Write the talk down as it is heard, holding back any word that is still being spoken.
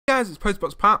guys, it's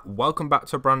postboxpat. Welcome back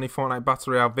to a brand new Fortnite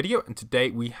Battle Royale video, and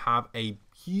today we have a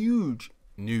huge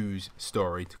news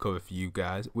story to cover for you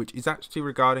guys, which is actually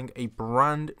regarding a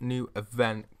brand new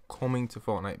event coming to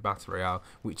Fortnite Battle Royale,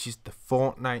 which is the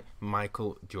Fortnite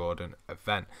Michael Jordan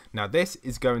event. Now this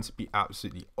is going to be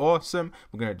absolutely awesome.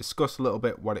 We're going to discuss a little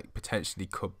bit what it potentially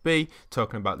could be,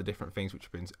 talking about the different things which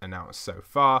have been announced so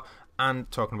far,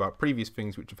 and talking about previous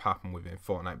things which have happened within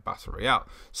Fortnite Battle Royale.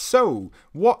 So,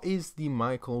 what is the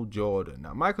Michael Jordan?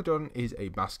 Now, Michael Jordan is a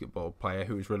basketball player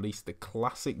who has released the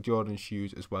classic Jordan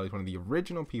shoes as well as one of the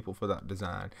original people for that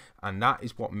design, and that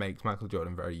is what makes Michael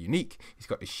Jordan very unique. He's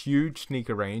got this huge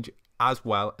sneaker range, as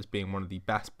well as being one of the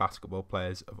best basketball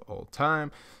players of all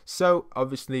time. So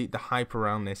obviously the hype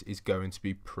around this is going to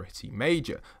be pretty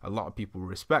major. A lot of people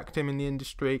respect him in the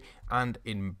industry and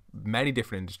in many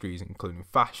different industries, including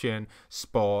fashion,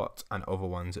 sport, and other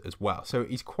ones as well. So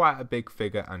he's quite a big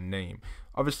figure and name.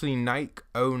 Obviously Nike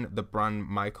own the brand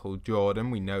Michael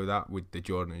Jordan. We know that with the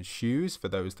Jordan shoes. For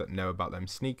those that know about them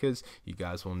sneakers, you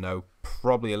guys will know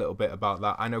probably a little bit about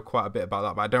that. I know quite a bit about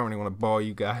that, but I don't really want to bore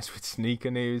you guys with sneaker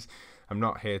news. I'm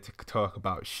not here to talk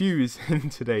about shoes in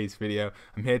today's video.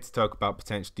 I'm here to talk about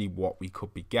potentially what we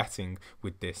could be getting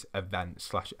with this event /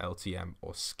 LTM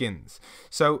or skins.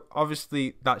 So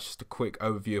obviously that's just a quick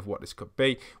overview of what this could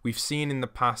be. We've seen in the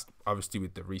past, obviously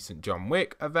with the recent John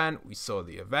Wick event, we saw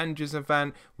the Avengers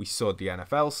event, we saw the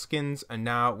NFL skins, and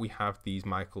now we have these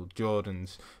Michael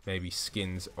Jordans, maybe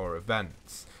skins or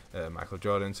events. Michael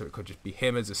Jordan, so it could just be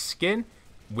him as a skin,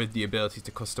 with the ability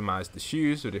to customize the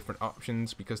shoes or different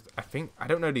options, because I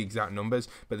don't know the exact numbers,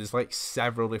 but there's like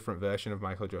several different versions of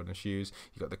Michael Jordan shoes.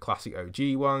 You got the classic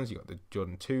OG ones, you got the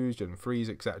Jordan 2s, Jordan 3s,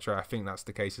 etc. I think that's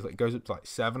the case. It goes up to like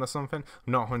 7 or something.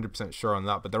 I'm not 100% sure on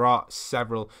that, but there are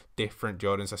several different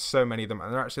Jordans. There's so many of them,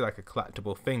 and they're actually like a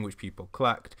collectible thing which people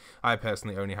collect. I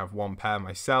personally only have one pair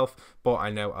myself, but I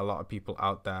know a lot of people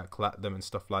out there collect them and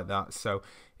stuff like that. So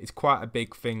it's quite a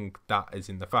big thing that is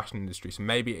in the fashion industry. So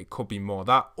maybe it could be more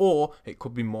that, or it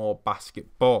could be more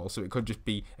basketball. So it could just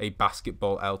be a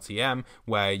basketball LTM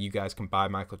where you guys can buy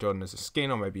Michael Jordan as a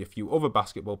skin, or maybe a few other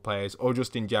basketball players, or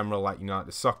just in general, like, you know, like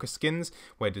the soccer skins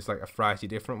where there's like a variety of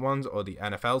different ones, or the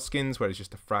NFL skins where there's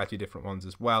just a variety of different ones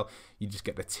as well. You just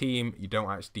get the team. You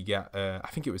don't actually get, I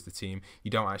think it was the team.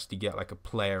 You don't actually get like a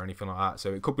player or anything like that.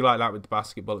 So it could be like that with the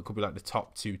basketball. It could be like the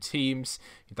top 2 teams.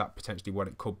 That potentially what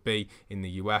it could be in the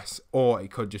US, or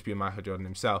it could just be Michael Jordan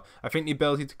himself. I think the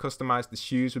ability to customize the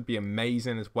shoes would be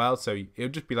amazing as well. So it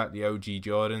would just be like the OG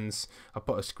Jordans. I'll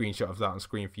put a screenshot of that on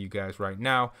screen for you guys right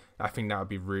now. I think that would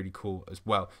be really cool as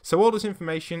well. So all this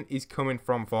information is coming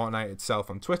from Fortnite itself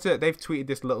on Twitter. They've tweeted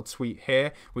this little tweet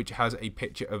here, which has a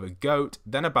picture of a goat,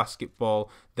 then a basketball,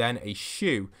 then a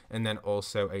shoe, and then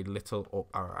also a little up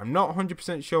arrow. I'm not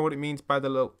 100% sure what it means by the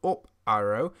little up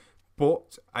arrow,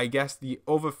 but I guess the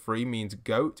other 3 means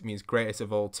GOAT, means greatest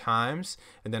of all times.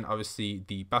 And then obviously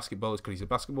the basketball is because he's a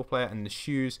basketball player, and the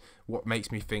shoes, what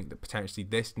makes me think that potentially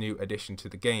this new addition to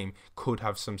the game could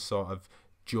have some sort of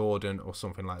Jordan or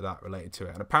something like that related to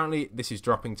it. And apparently this is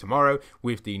dropping tomorrow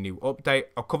with the new update.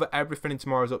 I'll cover everything in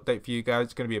tomorrow's update for you guys.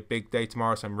 It's going to be a big day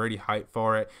tomorrow, so I'm really hyped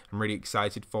for it. I'm really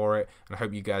excited for it, and I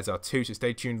hope you guys are too. So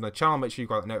stay tuned on the channel. Make sure you've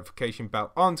got that notification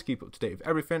bell on to keep up to date with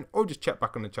everything, or just check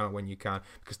back on the channel when you can,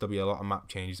 because there'll be a lot of map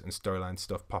changes and storyline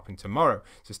stuff popping tomorrow,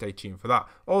 so stay tuned for that.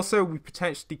 Also, we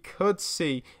potentially could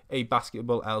see a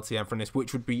basketball LTM from this,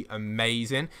 which would be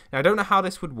amazing. Now I don't know how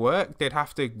this would work. They'd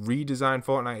have to redesign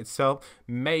Fortnite itself.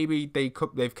 Maybe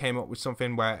they've came up with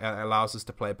something where it allows us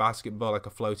to play basketball, like a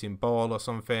floating ball or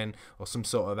something, or some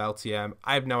sort of LTM.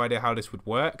 I have no idea how this would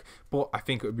work, but I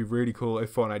think it would be really cool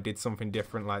if Fortnite did something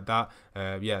different like that.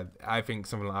 Yeah, I think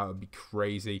something like that would be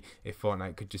crazy if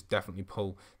Fortnite could just definitely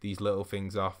pull these little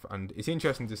things off, and it's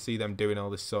interesting to see them doing all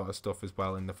this sort of stuff as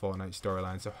well in the Fortnite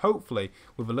storyline. So hopefully,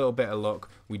 with a little bit of luck,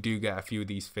 we do get a few of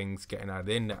these things getting added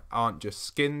in that aren't just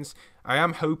skins. I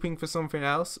am hoping for something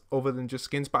else other than just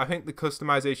skins, but I think the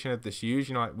customization of the shoes,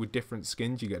 you know, like with different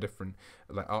skins, you get different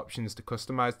like options to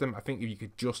customize them. I think if you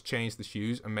could just change the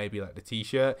shoes and maybe like the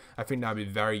t-shirt, I think that would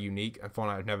be very unique, and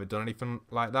Fortnite have never done anything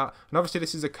like that. And obviously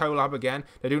this is a collab again.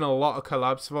 They're doing a lot of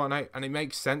collabs for Fortnite, and it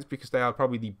makes sense because they are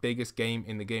probably the biggest game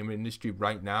in the game industry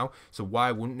right now. So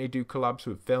why wouldn't they do collabs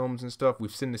with films and stuff? We've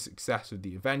seen the success of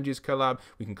the Avengers collab.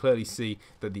 We can clearly see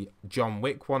that the John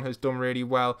Wick one has done really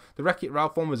well. The Wreck-It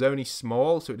Ralph one was only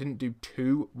small, so it didn't do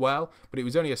too well, but it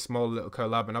was only a small little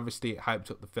collab, and obviously it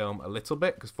hyped up the film a little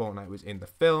bit because Fortnite was in the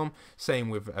film. Same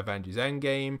with Avengers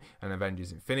Endgame and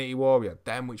Avengers Infinity War. We had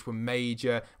them, which were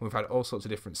major, and we've had all sorts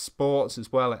of different sports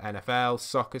as well, like NFL,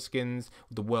 soccer skins,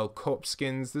 the World Cup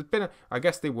skins. There's been I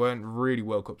guess they weren't really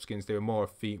World Cup skins, they were more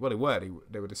themed, well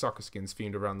they were the soccer skins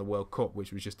themed around the World Cup,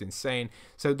 which was just insane.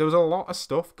 So there was a lot of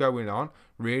stuff going on,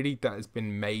 really, that has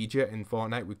been major in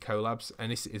Fortnite with collabs,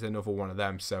 and this is another one of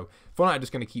them. So Fortnite are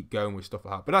just going to keep going with stuff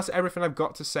like that. But that's everything I've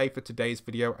got to say for today's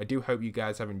video. I do hope you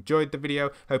guys have enjoyed the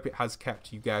video. Hope it has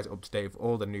kept you guys up to date with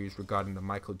all the news regarding the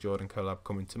Michael Jordan collab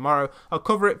coming tomorrow. I'll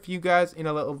cover it for you guys in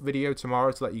a little video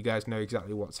tomorrow to let you guys know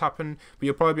exactly what's happened, but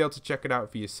you'll probably be able to check it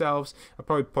out for yourselves. I'll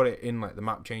probably put it in like the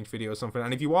map change video or something.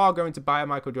 And if you are going to buy a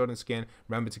Michael Jordan skin,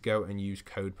 remember to go and use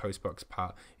code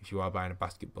postboxpat if you are buying a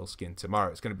basketball skin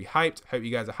tomorrow. It's going to be hyped. Hope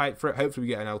you guys are hyped for it. Hopefully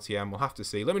we get an LTM. We'll have to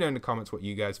see. Let me know in the comments what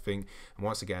you guys think. And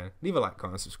once again, leave a like,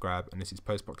 comment, and subscribe. And this is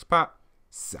postboxpat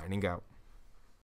signing out.